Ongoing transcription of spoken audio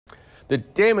The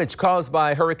damage caused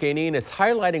by Hurricane Ian is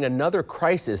highlighting another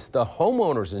crisis, the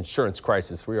homeowners insurance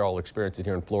crisis we're all experiencing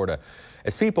here in Florida.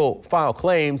 As people file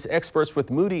claims, experts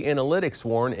with Moody Analytics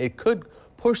warn it could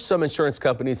push some insurance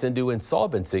companies into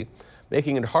insolvency,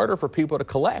 making it harder for people to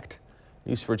collect.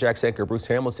 News4JAX anchor Bruce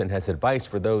Hamilton has advice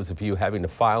for those of you having to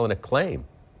file a claim.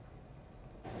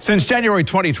 Since January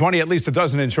 2020, at least a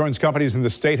dozen insurance companies in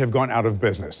the state have gone out of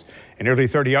business, and nearly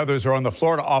 30 others are on the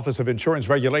Florida Office of Insurance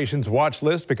Regulations watch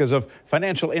list because of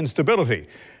financial instability.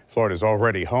 Florida is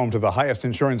already home to the highest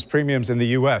insurance premiums in the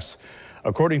U.S.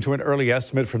 According to an early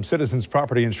estimate from Citizens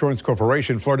Property Insurance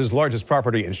Corporation, Florida's largest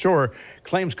property insurer,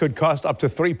 claims could cost up to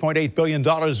 $3.8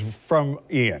 billion from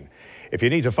Ian. If you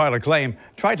need to file a claim,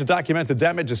 try to document the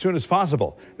damage as soon as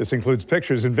possible. This includes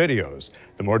pictures and videos.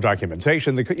 The more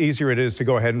documentation, the easier it is to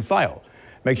go ahead and file.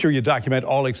 Make sure you document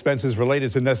all expenses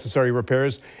related to necessary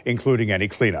repairs, including any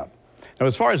cleanup. Now,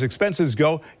 as far as expenses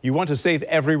go, you want to save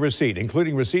every receipt,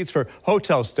 including receipts for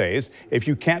hotel stays if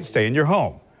you can't stay in your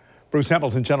home. Bruce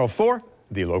Hamilton, Channel 4,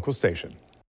 the local station.